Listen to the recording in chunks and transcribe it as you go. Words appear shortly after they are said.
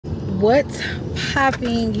What's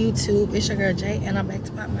popping, YouTube? It's your girl Jay, and I'm back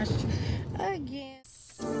to pop my shit again.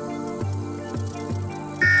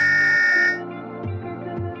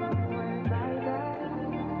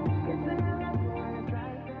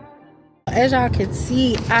 As y'all can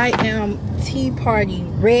see, I am tea party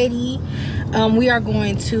ready. We are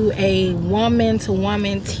going to a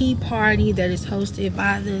woman-to-woman tea party that is hosted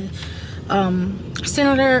by the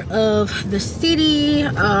senator of the city.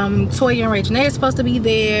 Toya and Ray Janae is supposed to be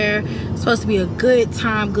there. It's supposed to be a good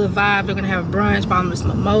time, good vibe. They're gonna have brunch, bottomless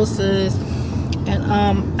mimosas, and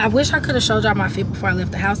I wish I could have showed y'all my fit before I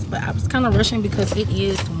left the house, but I was kind of rushing because it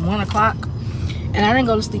is 1 o'clock and I didn't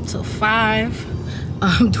go to sleep till 5.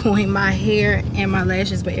 Doing my hair and my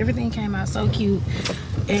lashes, but everything came out so cute.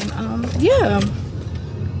 And yeah,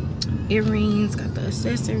 earrings, got the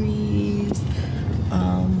accessories.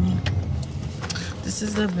 This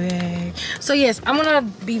is the bag. So yes, I'm gonna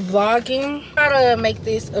be vlogging. Try to make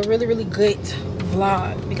this a really good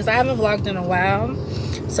vlog because I haven't vlogged in a while,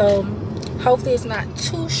 so hopefully it's not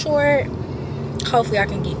too short. Hopefully I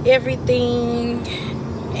can get everything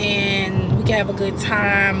and we can have a good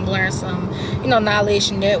time, learn some, you know,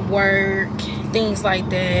 knowledge, network, things like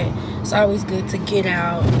that. It's always good to get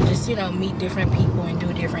out and just, you know, meet different people and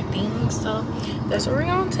do different things. So that's what we're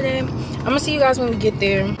on today. I'm gonna see you guys when we get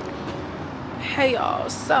there. Hey y'all,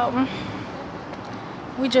 so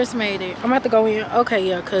we just made it. I'm about to go in. Okay,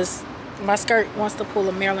 yeah, because my skirt wants to pull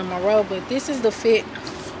a Marilyn Monroe, but this is the fit.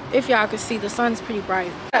 If y'all can see, the sun is pretty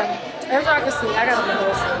bright. As y'all can see, I got a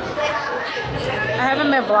little sun. I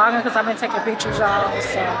haven't been vlogging because I've been taking pictures, y'all,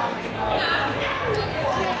 so yeah.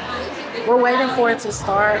 We're waiting for it to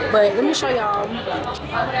start, but let me show y'all.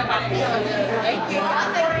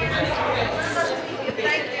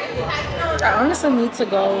 I honestly need to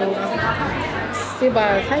go sit by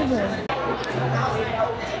a table.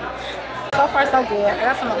 So far so good. I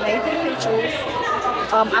got some amazing pictures.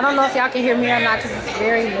 I don't know if y'all can hear me or not because it's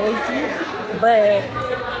very noisy, but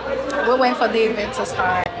we're waiting for the event to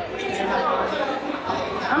start.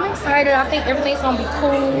 I'm excited. I think everything's gonna be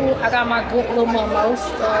cool. I got my good little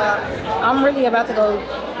mimosa. I'm really about to go.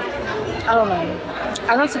 I don't know.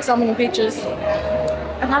 I done took so many pictures,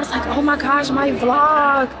 and I was like, oh my gosh, my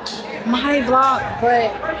vlog.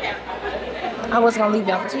 But I wasn't gonna leave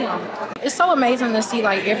y'all for too long. It's so amazing to see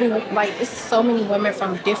it's so many women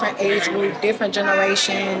from different age groups, different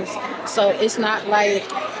generations. So it's not like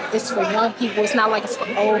it's for young people. It's not like it's for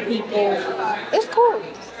old people. It's cool.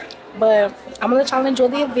 But I'm gonna let y'all enjoy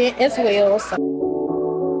the event as well. So.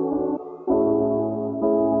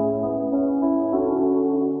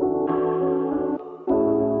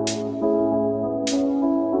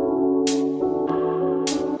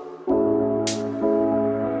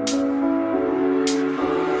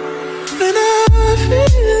 When I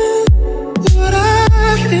feel what I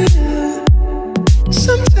feel,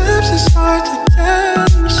 sometimes it's hard to tell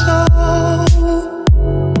you so.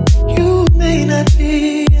 You may not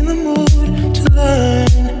be in the mood to learn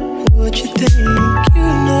what you think you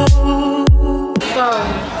know. So,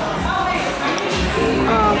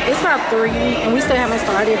 it's about 3 and we still haven't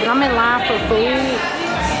started, but I'm in line for food.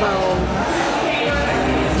 So,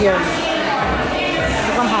 yeah.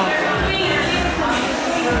 'Cause I'm hungry.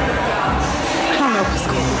 I don't know what's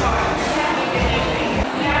going on.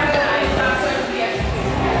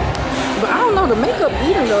 But I don't know, the makeup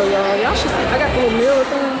eating though, y'all. Y'all should see. I got the little mirror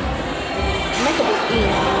thing. Makeup is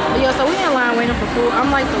eating. But yeah, so we in line waiting for food.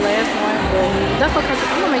 I'm like the last one, but that's okay.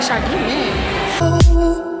 I'm gonna make sure I get in.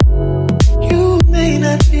 You may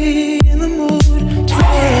not be in the mood to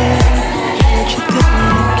learn what you think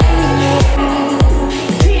you know.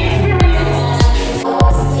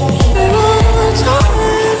 There are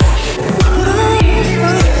times when I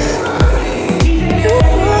find you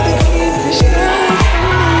wanna keep me straight from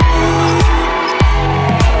me.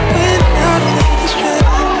 Without the strength,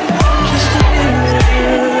 just a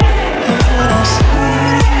mirror of what I see.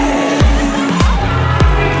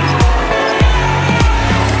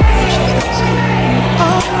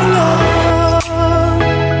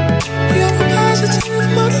 You're a positive,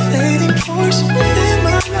 motivating force within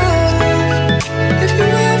my life. If you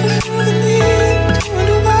ever feel the need to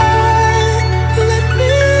wonder why, let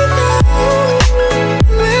me know.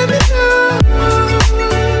 Let me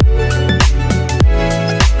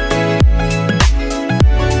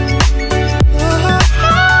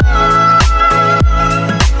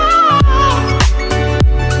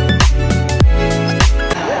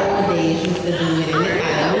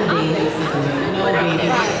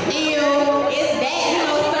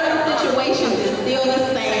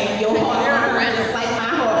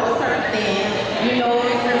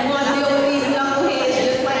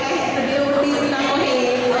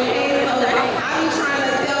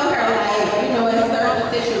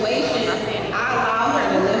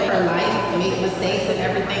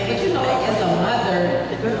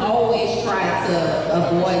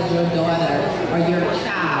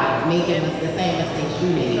making the same mistakes you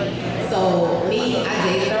made. So me, I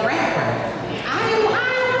dated a rapper. I didn't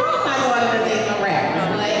want my daughter to date a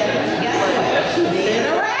rapper, but guess what? She dated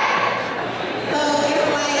a rapper. So it's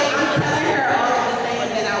like I'm telling her all of the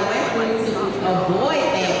things that I went through to avoid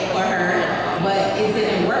that for her, but it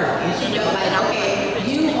didn't work. And she felt like, okay,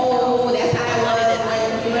 you old, that's how it was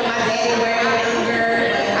when you and my daddy were younger.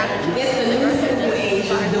 It's the new school age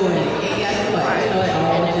you're doing it. And guess what? You know, it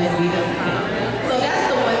all just be the same. So that's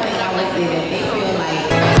the one thing I would say that they feel like.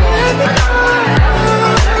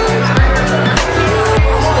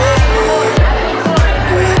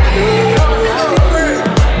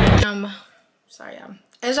 Sorry,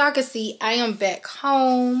 as y'all can see, I am back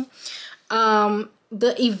home.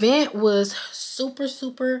 The event was super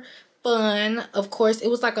fun. Of course, it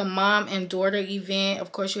was like a mom and daughter event.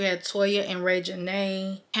 Of course, you had Toya and Ray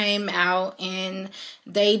Janae came out and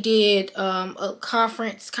they did a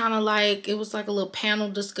conference, kind of like, it was like a little panel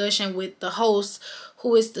discussion with the host,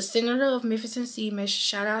 who is the senator of Memphis, Tennessee.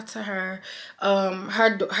 Shout out to her.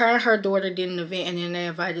 Her daughter did an event, and then they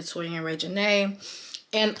invited Toya and Ray Janae.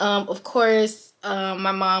 And of course,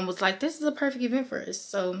 my mom was like, this is a perfect event for us.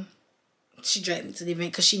 So she dragged me to the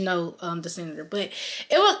event because she know the senator. But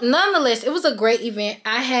it was, nonetheless, it was a great event.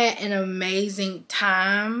 I had an amazing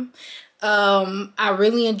time. I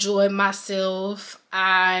really enjoyed myself.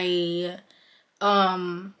 I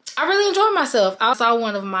really enjoyed myself. I saw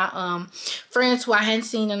one of my friends who I hadn't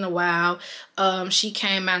seen in a while. She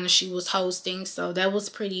came out and she was hosting, so that was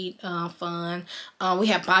pretty fun. We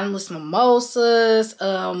had bottomless mimosas.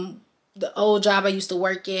 The old job I used to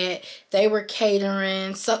work at, they were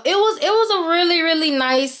catering, so it was a really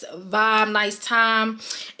nice vibe, nice time.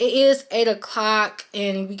 It is 8 o'clock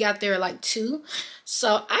and we got there at like 2,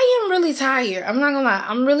 so I am really tired. I'm not gonna lie,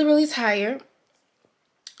 I'm really tired.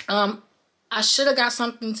 I should have got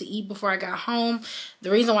something to eat before I got home.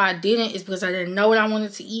 The reason why I didn't is because I didn't know what I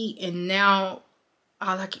wanted to eat, and now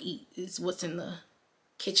all I can eat is what's in the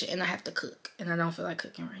kitchen, and I have to cook, and I don't feel like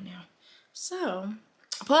cooking right now. So,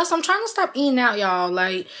 plus I'm trying to stop eating out, y'all.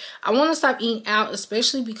 Like, I want to stop eating out,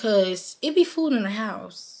 especially because it be food in the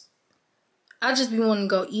house. I just be wanting to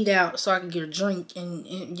go eat out so I can get a drink and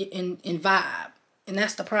vibe, and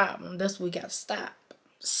that's the problem. That's what we got to stop.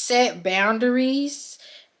 Set boundaries.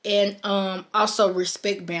 And also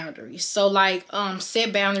respect boundaries. So like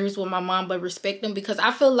set boundaries with my mom, but respect them, because I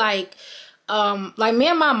feel like me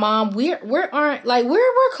and my mom, we're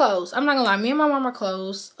close. I'm not gonna lie, me and my mom are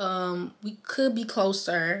close. We could be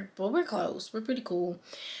closer, but we're close. We're pretty cool.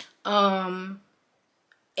 And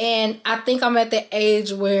I think I'm at the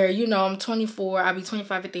age where, you know, I'm 24, I'll be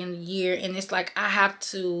 25 at the end of the year, and it's like I have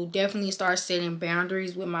to definitely start setting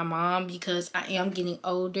boundaries with my mom because I am getting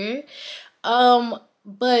older.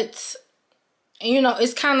 But, you know,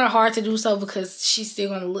 it's kind of hard to do so because she's still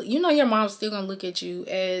gonna look, you know, your mom's still gonna look at you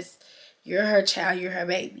as you're her child, you're her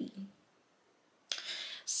baby.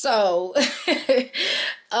 So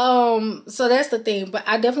so that's the thing. But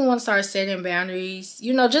I definitely want to start setting boundaries,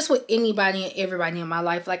 you know, just with anybody and everybody in my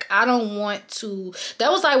life. Like, I don't want to, that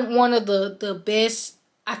was like one of the best,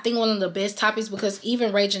 I think one of the best topics, because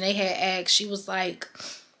even Ray Janae had asked, she was like,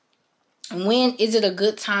 when is it a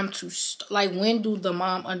good time to, like, when do the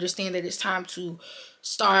mom understand that it's time to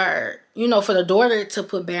start, you know, for the daughter to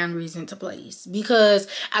put boundaries into place? Because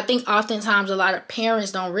I think oftentimes a lot of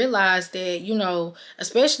parents don't realize that, you know,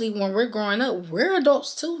 especially when we're growing up, we're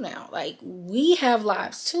adults too now. Like, we have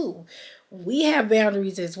lives too. We have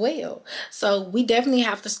boundaries as well. So we definitely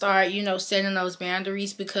have to start, you know, setting those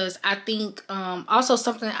boundaries, because I think also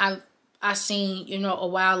something I seen, you know, a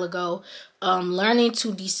while ago, learning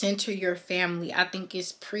to decenter your family, I think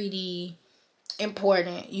is pretty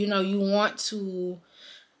important. You know, you want to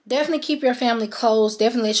definitely keep your family close,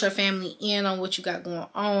 definitely let your family in on what you got going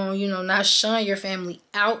on, you know, not shun your family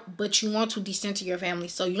out, but you want to decenter your family.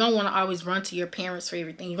 So you don't want to always run to your parents for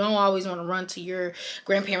everything. You don't always want to run to your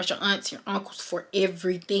grandparents, your aunts, your uncles for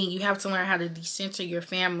everything. You have to learn how to decenter your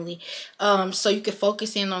family, so you can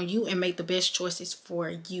focus in on you and make the best choices for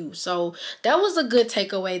you. So that was a good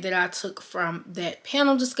takeaway that I took from that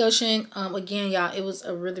panel discussion. Again, y'all, it was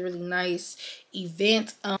a really nice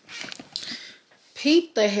event.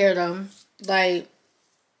 Peep the hair though. Like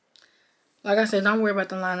I said, don't worry about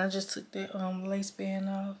the line. I just took that lace band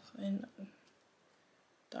off and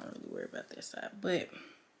don't really worry about that side. But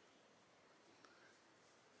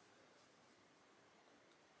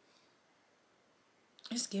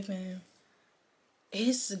it's giving.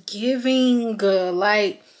 It's giving good.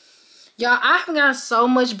 Like, y'all, I've gotten so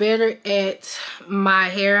much better at my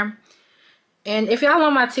hair. And if y'all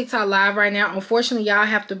on my TikTok live right now, unfortunately, y'all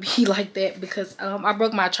have to be like that because I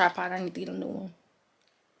broke my tripod. I need to get a new one.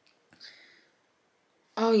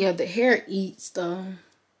 Oh yeah, the hair eats though.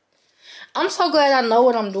 I'm so glad I know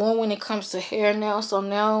what I'm doing when it comes to hair now. So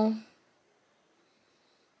now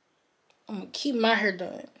I'm gonna keep my hair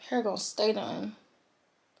done. Hair gonna stay done.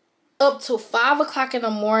 Up to 5 o'clock in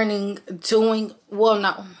the morning doing, well,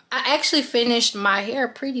 no, I actually finished my hair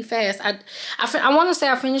pretty fast. I want to say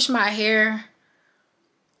I finished my hair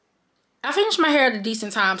at a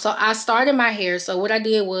decent time. So I started my hair. So what I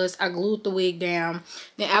did was I glued the wig down.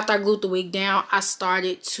 Then after I glued the wig down, I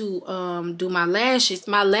started to do my lashes.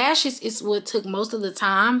 My lashes is what took most of the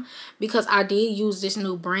time because I did use this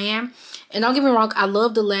new brand. And don't get me wrong, I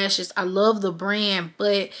love the lashes. I love the brand.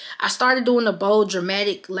 But I started doing the bold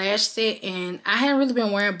dramatic lash set. And I hadn't really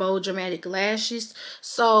been wearing bold dramatic lashes.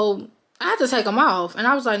 So I had to take them off. And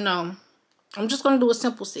I was like, no, I'm just going to do a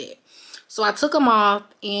simple set. So I took them off,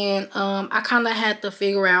 and I kind of had to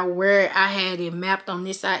figure out where I had it mapped on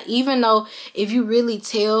this side. Even though if you really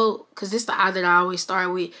tell, because this is the eye that I always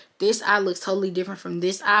start with, this eye looks totally different from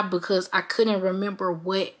this eye because I couldn't remember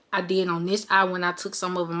what I did on this eye when I took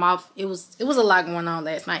some of them off. It was a lot going on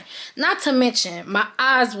last night. Not to mention, my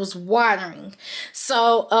eyes was watering.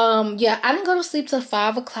 So, yeah, I didn't go to sleep till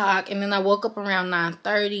 5 o'clock, and then I woke up around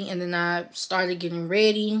 9:30, and then I started getting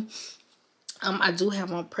ready. I do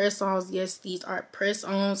have on press-ons. Yes, these are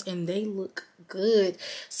press-ons, and they look good.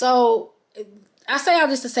 So, I say all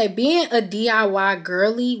this to say, being a DIY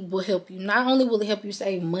girly will help you. Not only will it help you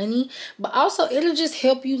save money, but also it'll just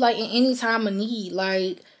help you, like, in any time of need.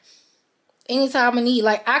 Like, anytime I need.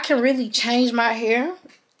 Like, I can really change my hair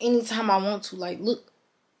anytime I want to. Like, look.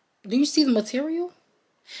 Do you see the material?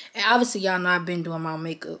 And obviously, y'all know I've been doing my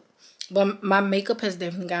makeup. But my makeup has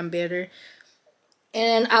definitely gotten better.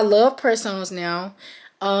 And I love press-ons now.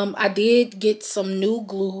 I did get some new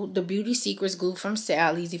glue, the Beauty Secrets glue from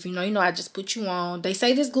Sally's. If you know, you know, I just put you on. They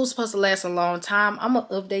say this glue is supposed to last a long time. I'm going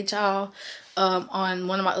to update y'all on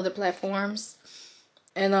one of my other platforms.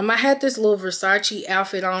 And I had this little Versace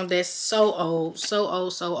outfit on that's so old. So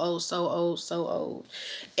old, so old, so old, so old.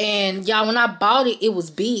 And y'all, when I bought it, it was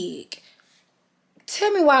big.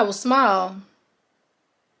 Tell me why it was small.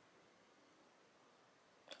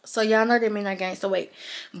 So y'all know that mean I gained some weight.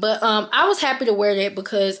 But I was happy to wear that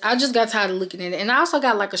because I just got tired of looking at it. And I also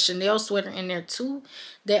got like a Chanel sweater in there too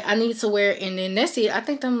that I need to wear. And then that's it. I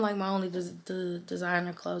think them like my only the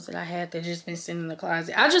designer clothes that I had that just been sitting in the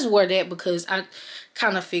closet. I just wore that because I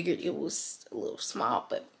kind of figured it was a little small,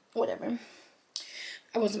 but whatever.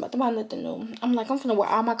 I wasn't about to buy nothing new. I'm like, I'm gonna wear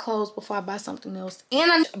all my clothes before I buy something else.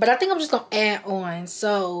 But I think I'm just gonna add on.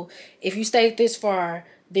 So if you stayed this far,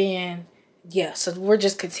 then yeah, so we're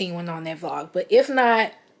just continuing on that vlog. But if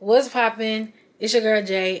not, what's popping? It's your girl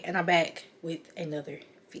Jay, and I'm back with another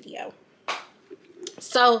video.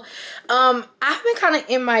 So I've been kind of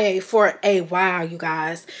MIA for a while, you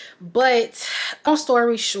guys, but long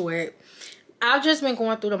story short, I've just been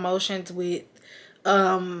going through the motions with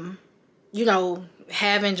you know,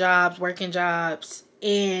 having jobs, working jobs.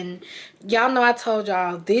 And y'all know I told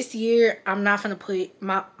y'all this year I'm not gonna put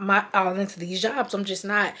my all into these jobs. I'm just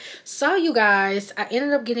not. So you guys, I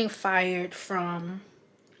ended up getting fired from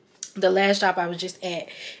the last job I was just at,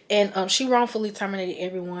 and she wrongfully terminated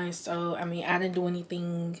everyone. So I mean, I didn't do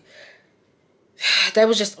anything. That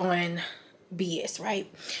was just on BS,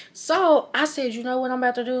 right? So I said, you know what I'm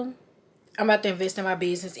about to do? I'm about to invest in my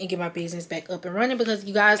business and get my business back up and running because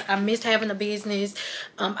you guys, I miss having a business.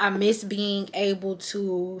 I miss being able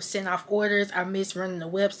to send off orders. I miss running the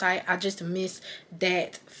website. I just miss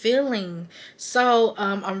that feeling. So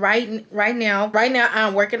I'm right now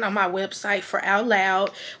I'm working on my website for Out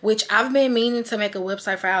Loud, which I've been meaning to make a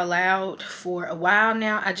website for Out Loud for a while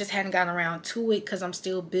now. I just hadn't gotten around to it because I'm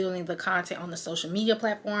still building the content on the social media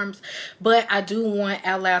platforms. But I do want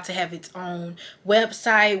Out Loud to have its own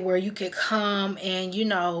website where you could come and, you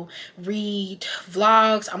know, read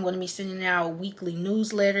vlogs. I'm going to be sending out weekly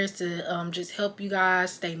newsletters to just help you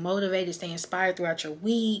guys stay motivated, stay inspired throughout your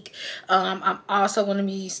week. I'm also going to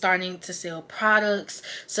be starting to sell products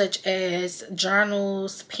such as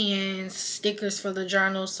journals, pens, stickers for the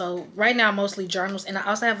journals. So right now mostly journals, and I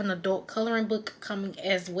also have an adult coloring book coming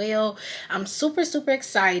as well. I'm super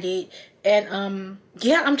excited. And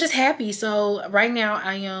yeah, I'm just happy. So right now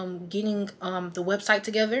I am getting the website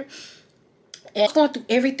together and going through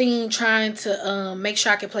everything, trying to make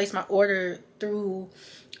sure I can place my order through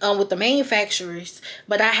with the manufacturers.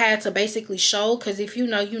 But I had to basically show, because if you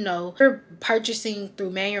know, you know, you're purchasing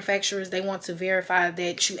through manufacturers, they want to verify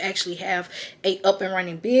that you actually have a up and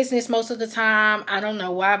running business most of the time. I don't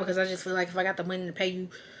know why, because I just feel like if I got the money to pay you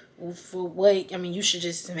for what, I mean, you should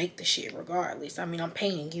just make the shit regardless. I mean, I'm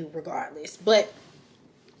paying you regardless. But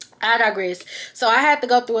I digress. So I had to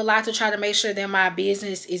go through a lot to try to make sure that my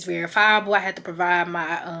business is verifiable. I had to provide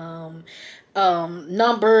my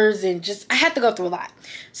numbers, and just I had to go through a lot.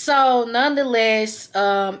 So nonetheless,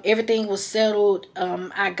 everything was settled.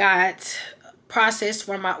 I got processed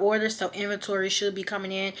for my order, so inventory should be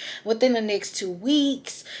coming in within the next 2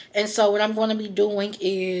 weeks. And so what I'm going to be doing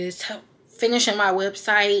is finishing my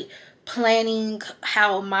website, planning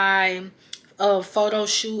how my photo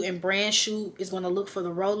shoot and brand shoot is going to look for the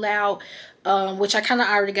rollout, which I kind of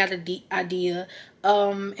already got an idea.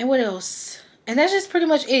 And what else? And that's just pretty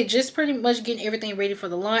much it. Just pretty much getting everything ready for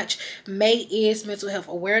the launch. May is Mental Health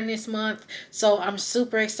Awareness Month, so I'm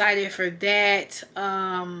super excited for that.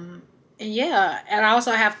 And yeah, and I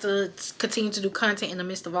also have to continue to do content in the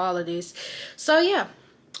midst of all of this. So yeah,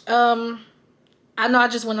 I know I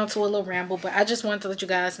just went on to a little ramble, but I just wanted to let you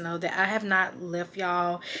guys know that I have not left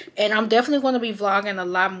y'all, and I'm definitely going to be vlogging a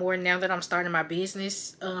lot more now that I'm starting my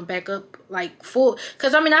business back up, like full.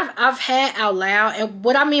 Because I mean, I've had Out Loud, and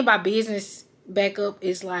what I mean by business back up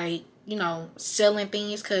is like, you know, selling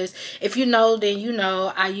things. Because if you know, then you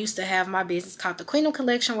know, I used to have my business called the Queen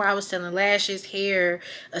Collection, where I was selling lashes, hair,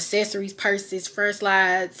 accessories, purses, first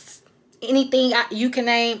lights, anything you can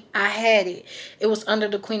name, I had it. It was under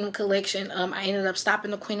the Queen Collection. I ended up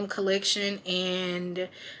stopping the Queen Collection, and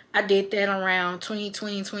I did that around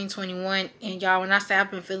 2020, 2021. And y'all, when I say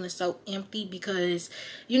I've been feeling so empty, because,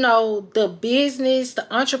 you know, the business,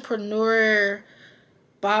 the entrepreneur,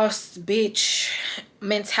 boss bitch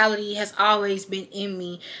mentality has always been in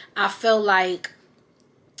me. I felt like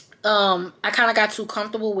I kind of got too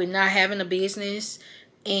comfortable with not having a business,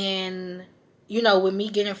 and you know, with me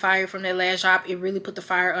getting fired from that last job, it really put the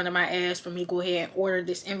fire under my ass for me to go ahead and order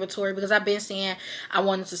this inventory, because I've been saying I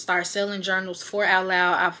wanted to start selling journals for Out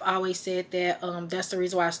Loud. I've always said that that's the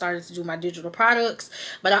reason why I started to do my digital products.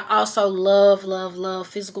 But I also love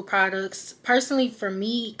physical products. Personally, for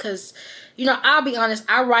me, because, you know, I'll be honest,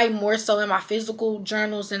 I write more so in my physical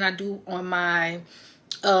journals than I do on my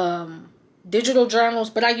digital journals,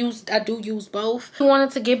 but I do use both. I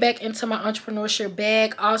wanted to get back into my entrepreneurship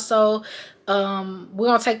bag. Also, we're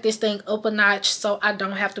gonna take this thing up a notch, so I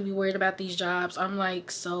don't have to be worried about these jobs. I'm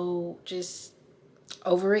like so just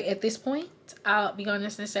over it at this point. I'll be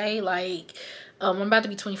honest and say, like, I'm about to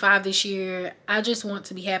be 25 this year. I just want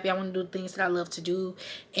to be happy. I want to do things that I love to do,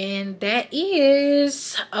 and that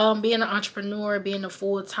is being an entrepreneur, being a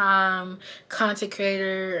full-time content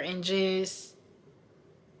creator, and just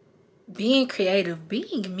being creative,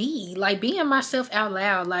 being me, like being myself out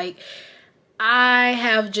loud. Like, I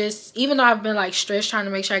have just, even though I've been like stressed trying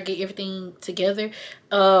to make sure I get everything together,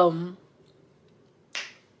 I'm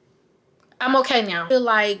okay now. I feel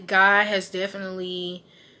like God has definitely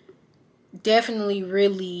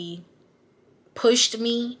really pushed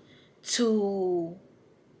me to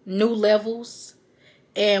new levels,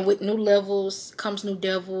 and with new levels comes new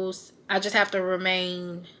devils. I just have to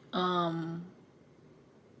remain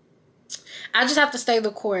I just have to stay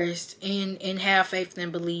the course and have faith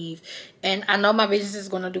and believe. And I know my business is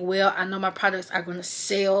going to do well. I know my products are going to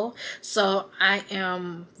sell. So I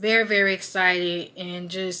am very excited and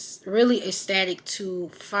just really ecstatic to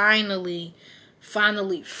finally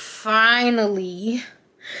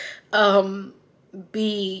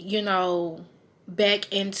be, you know,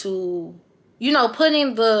 back into, you know,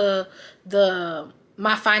 putting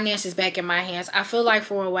my finances back in my hands. I feel like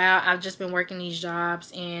for a while I've just been working these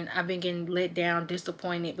jobs, and I've been getting let down,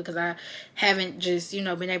 disappointed, because I haven't just, you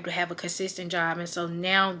know, been able to have a consistent job. And so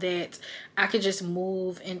now that I could just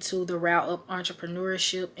move into the route of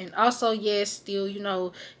entrepreneurship, and also, yes, still, you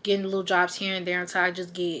know, getting little jobs here and there until I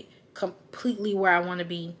just get completely where I want to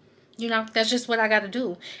be. You know, that's just what I got to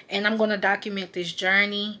do. And I'm going to document this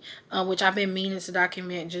journey, which I've been meaning to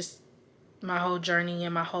document just my whole journey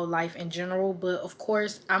and my whole life in general. But of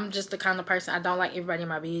course, I'm just the kind of person, I don't like everybody in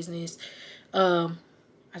my business. I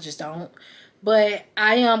just don't. But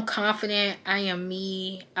I am confident. I am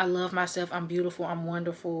me. I love myself. I'm beautiful. I'm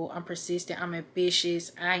wonderful. I'm persistent. I'm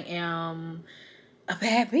ambitious. I am a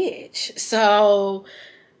bad bitch. So,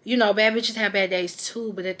 you know, bad bitches have bad days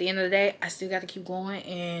too. But at the end of the day, I still got to keep going.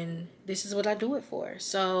 And this is what I do it for.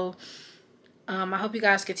 So I hope you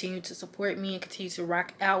guys continue to support me and continue to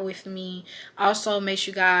rock out with me. Also, make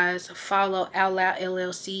sure you guys follow Out Loud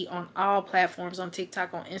LLC on all platforms, on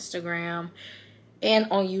TikTok, on Instagram, and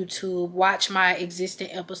on YouTube. Watch my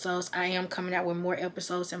existing episodes. I am coming out with more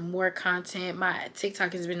episodes and more content. My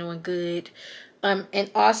TikTok has been doing good. And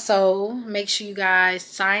also, make sure you guys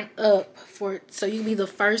sign up so you'll be the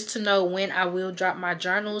first to know when I will drop my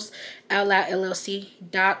journals.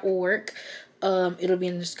 OutLoudLLC.org. It'll be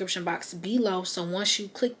in the description box below. So once you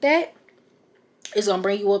click that, It's gonna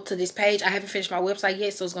bring you up to this page. I haven't finished my website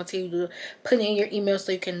yet, so it's gonna tell you to put in your email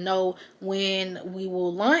so you can know when we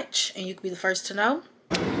will launch and you can be the first to know.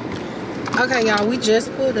 Okay, y'all, we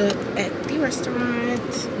just pulled up at the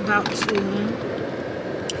restaurant, about to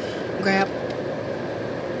grab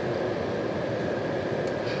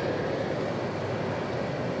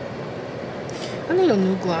I need a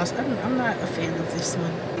new gloss. I'm not a fan of this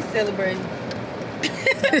one. We celebrating.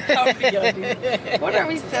 What are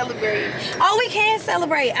we celebrating? Oh, we can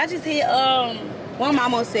celebrate. I just hit one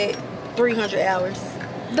mama said 300 hours.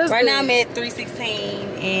 That's right good. now I'm at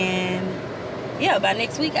 316, and yeah, by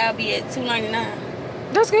next week I'll be at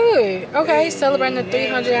 299. That's good. Okay, celebrating the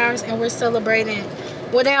 300 hours, and we're celebrating.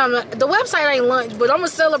 Well, down the website ain't lunch, but I'm gonna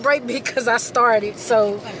celebrate because I started.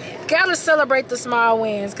 So, gotta celebrate the small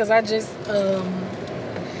wins because I just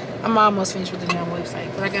I'm almost finished with the damn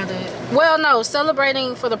website, but I gotta. Well, no,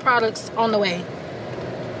 celebrating for the products on the way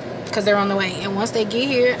because they're on the way, and once they get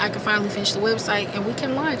here, I can finally finish the website and we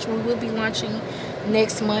can launch. We will be launching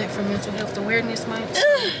next month for Mental Health Awareness Month.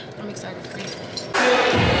 I'm excited for it.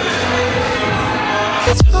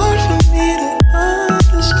 It's hard for me to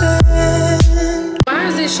understand. Why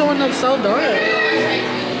is it showing up so dark?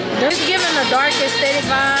 It's giving a dark aesthetic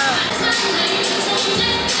vibe.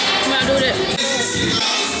 I'm gonna do that.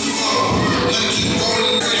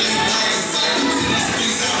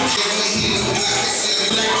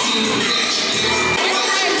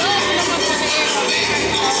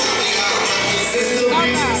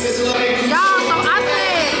 Y'all, so I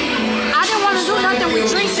said I didn't want to do nothing with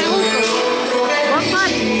drinks and hookah. What's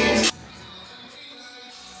funny?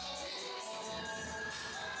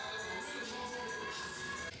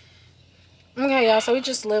 Okay, y'all, so we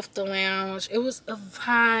just left the lounge. It was a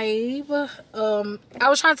vibe. I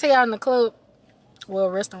was trying to tell y'all in the club, well,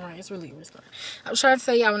 restaurant, it's really a restaurant. I was trying to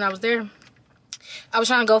tell y'all when I was there, I was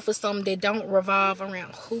trying to go for something that don't revolve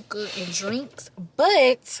around hookah and drinks,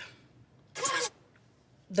 but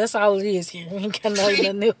that's all it is here. We ain't got no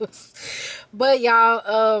news. But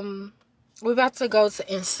y'all, we're about to go to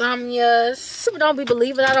Insomnia's. People don't be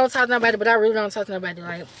believing I don't talk to nobody, but I really don't talk to nobody.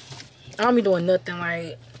 Like, I don't be doing nothing.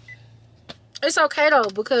 Like, it's okay though,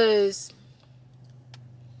 because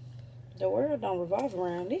The world don't revolve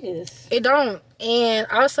around niggas. it don't. And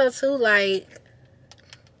also too, like,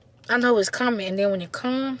 I know it's coming, and then when it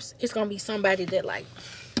comes, it's gonna be somebody that, like,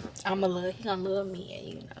 I'ma love. He gonna love me, and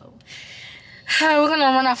you know, we're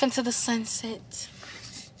gonna run off into the sunset.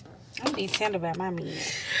 I'm be tender about my man.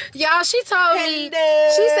 Y'all, she told me,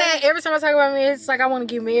 she said every time I talk about me, it's like I want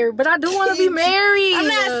to get married, but I do want to be married. I'm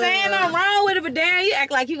not saying I'm wrong with it, but damn, you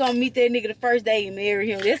act like you gonna meet that nigga the first day and marry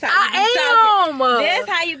him. That's how you be talking. That's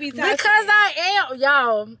how you be talking. Because I am,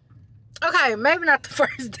 y'all. Okay, maybe not the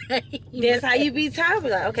first day. That's how you be talking.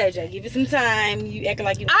 Like, okay, Jay, give it some time. You acting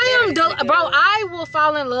like you. I am, bro. I will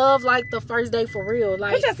fall in love like the first day for real.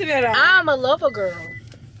 Like, Put your seatbelt on. I'm a lover girl.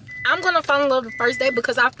 I'm gonna fall in love the first day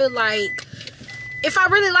because I feel like if I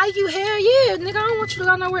really like you, hell yeah, nigga, I don't want you to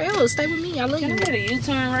go nowhere else. Stay with me. I love Can you. I get a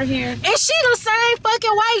U-turn right here? And she the same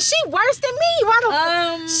fucking way. She worse than me. Why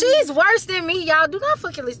the she's worse than me, y'all. Do not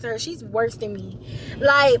fucking listen to her. She's worse than me.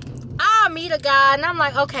 Like, I'll meet a guy and I'm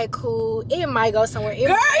like, okay, cool. It might go somewhere. Girl,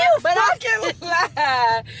 you fucking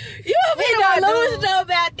lie. You be delusional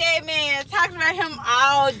about that man. Talking about him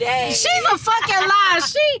all day. She's a fucking lie.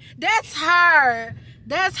 That's her.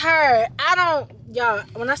 That's her. I don't, y'all,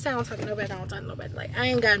 when I say I don't talk to nobody, I don't talk to nobody. Like, I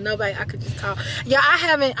ain't got nobody I could just call. Yeah,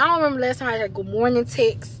 I don't remember last time I had a good morning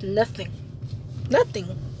text. Nothing.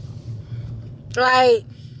 Like,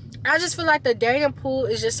 I just feel like the dating pool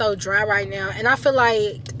is just so dry right now. And I feel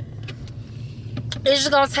like it's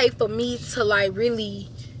just gonna take for me to, like, really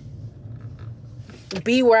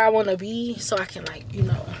be where I want to be so I can, like, you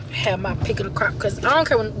know, have my pick of the crop. Because I don't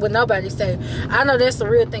care what nobody say. I know that's the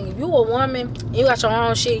real thing. If you a woman, you got your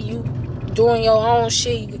own shit, you doing your own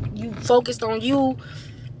shit, you focused on you,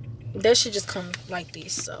 that shit just come like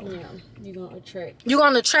this. So Yeah, you're gonna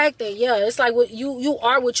attract that. Yeah, it's like what you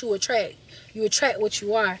are what you attract. You attract what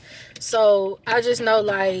you are. So I just know,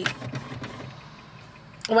 like,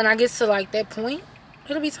 when I get to, like, that point,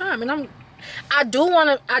 it'll be time. And I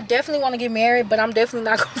definitely want to get married, but I'm definitely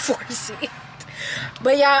not gonna force it.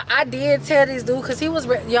 But y'all, I did tell this dude, because he was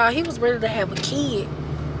ready to have a kid.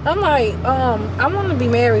 I'm like, I want to be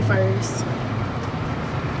married first.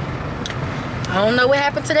 I don't know what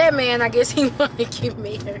happened to that man. I guess he want to get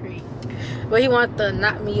married, but he want to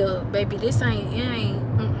knock me up. Baby, this ain't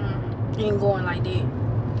going like that.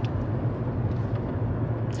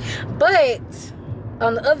 But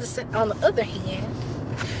on the other hand,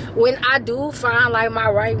 when I do find, like, my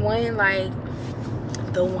right one, like,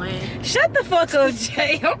 the one. Shut the fuck up,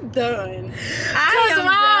 Jay. I'm done.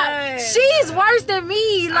 Done. She's worse than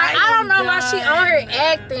me. Like, I don't know why she on her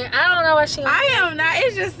acting. I don't know why she on I am not.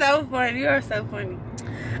 It's just so funny. You are so funny.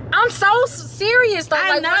 I'm so serious though.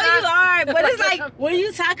 I like, know you are, but it's like when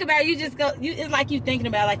you talk about it, you just go. It's like you thinking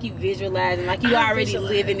about, like you visualizing, like you already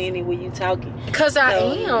living in it when you talking. Cause I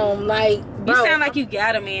am like, bro, you sound like you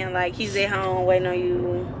got a man. Like he's at home waiting on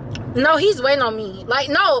you. No, he's waiting on me. Like,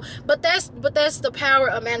 no, but that's the power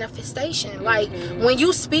of manifestation. Like, when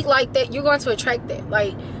you speak like that, you're going to attract that.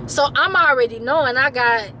 Like, so I'm already knowing I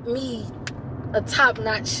got me a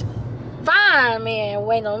top-notch fine man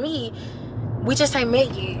waiting on me. We just ain't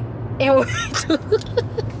make it. And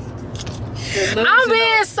I'm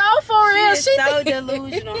being so for real. She's so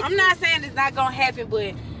delusional. I'm not saying it's not gonna happen,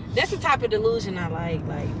 but that's the type of delusion I like.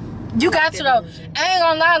 Like, you got to though. I ain't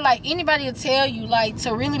gonna lie. Like, anybody will tell you, like,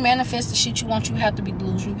 to really manifest the shit you want, you have to be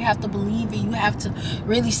delusional. You have to believe it. You have to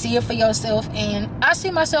really see it for yourself. And I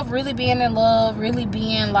see myself really being in love, really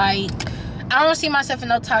being like, I don't see myself in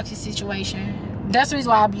no toxic situation. That's the reason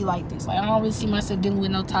why I be like this. Like, I don't really see myself dealing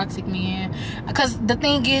with no toxic man. Because the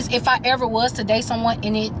thing is, if I ever was to date someone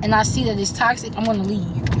and I see that it's toxic, I'm going to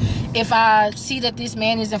leave. If I see that this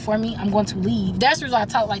man isn't for me, I'm going to leave. That's the reason why I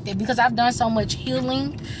talk like that. Because I've done so much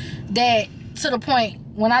healing that to the point,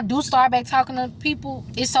 when I do start back talking to people,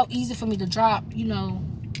 it's so easy for me to drop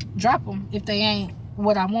them if they ain't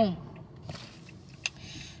what I want.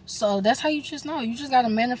 So that's how you just know. You just got to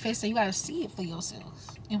manifest it. You got to see it for yourself.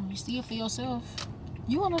 And when you see it for yourself,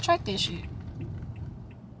 you want to attract that shit.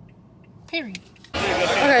 Period.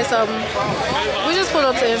 Okay, so we just pulled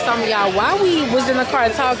up to some of y'all. While we was in the car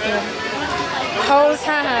talking, whole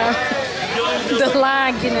time, the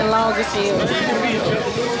line getting long as hell.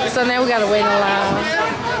 So now we got to wait in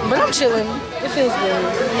line. But I'm chilling. It feels good.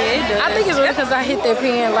 Yeah, it does. I think it's really because I hit that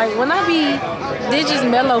pen. Like, when I be, they just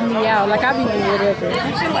mellow me out. Like, I be with whatever.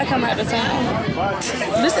 I feel like I'm out of town.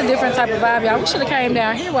 This is a different type of vibe, y'all. We should have came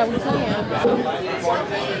down here while we playing.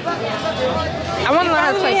 I want to learn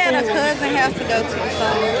how to play. We had a cousin house to go to.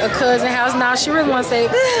 So. A cousin house? Nah, she really want to say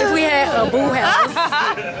if we had a boo house.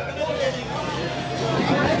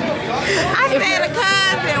 I said a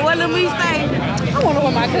cousin. What did we say? I wonder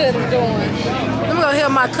what my cousin's doing. Let me go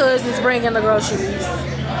help my cousins bring in the groceries.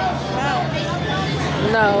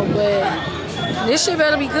 No, but this shit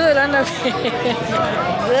better be good. I know.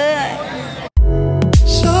 Good.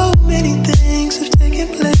 So many things have taken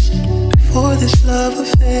place before this love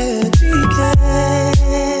affair began.